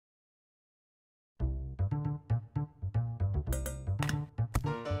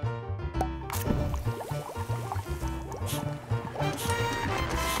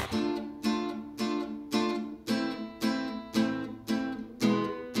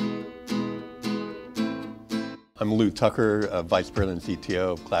I'm Lou Tucker, Vice President and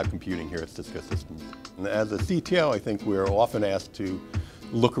CTO of Cloud Computing here at Cisco Systems. And as a CTO, I think we're often asked to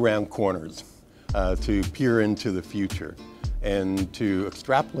look around corners, to peer into the future, and to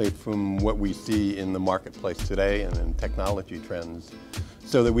extrapolate from what we see in the marketplace today and in technology trends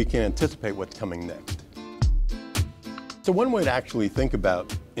so that we can anticipate what's coming next. So one way to actually think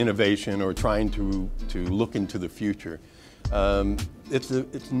about innovation or trying to look into the future,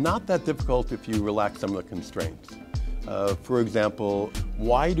 it's not that difficult if you relax some of the constraints. For example,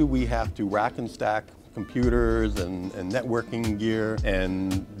 why do we have to rack and stack computers and networking gear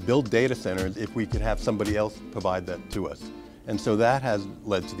and build data centers if we could have somebody else provide that to us? And so that has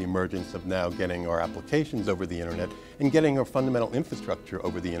led to the emergence of now getting our applications over the internet and getting our fundamental infrastructure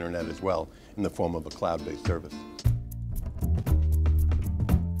over the internet as well in the form of a cloud-based service.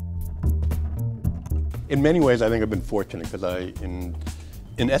 In many ways, I think I've been fortunate because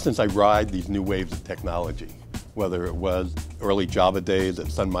in essence, I ride these new waves of technology. Whether it was early Java days at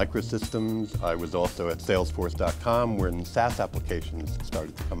Sun Microsystems, I was also at Salesforce.com when SaaS applications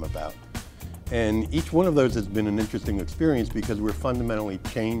started to come about. And each one of those has been an interesting experience because we're fundamentally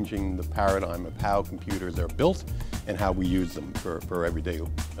changing the paradigm of how computers are built and how we use them for everyday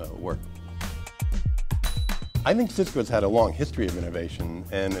work. I think Cisco's had a long history of innovation,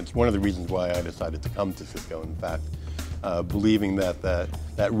 and it's one of the reasons why I decided to come to Cisco, in fact, believing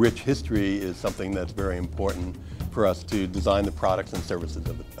that rich history is something that's very important for us to design the products and services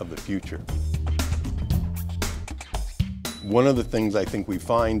of the future. One of the things I think we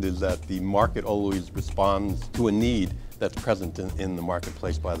find is that the market always responds to a need that's present in the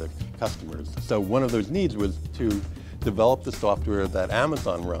marketplace by the customers. So one of those needs was to develop the software that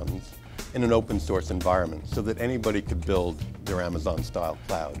Amazon runs in an open source environment so that anybody could build their Amazon-style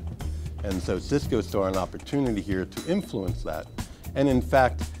cloud. And so Cisco saw an opportunity here to influence that. And in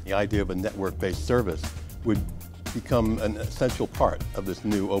fact, the idea of a network-based service would become an essential part of this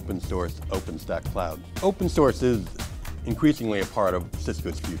new open source, OpenStack cloud. Open source is increasingly a part of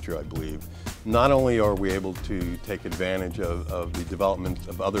Cisco's future, I believe. Not only are we able to take advantage of the development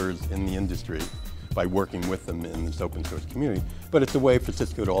of others in the industry by working with them in this open source community, but it's a way for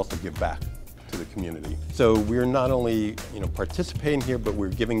Cisco to also give back to the community. So we're not only participating here, but we're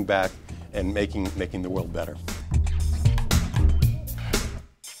giving back and making the world better.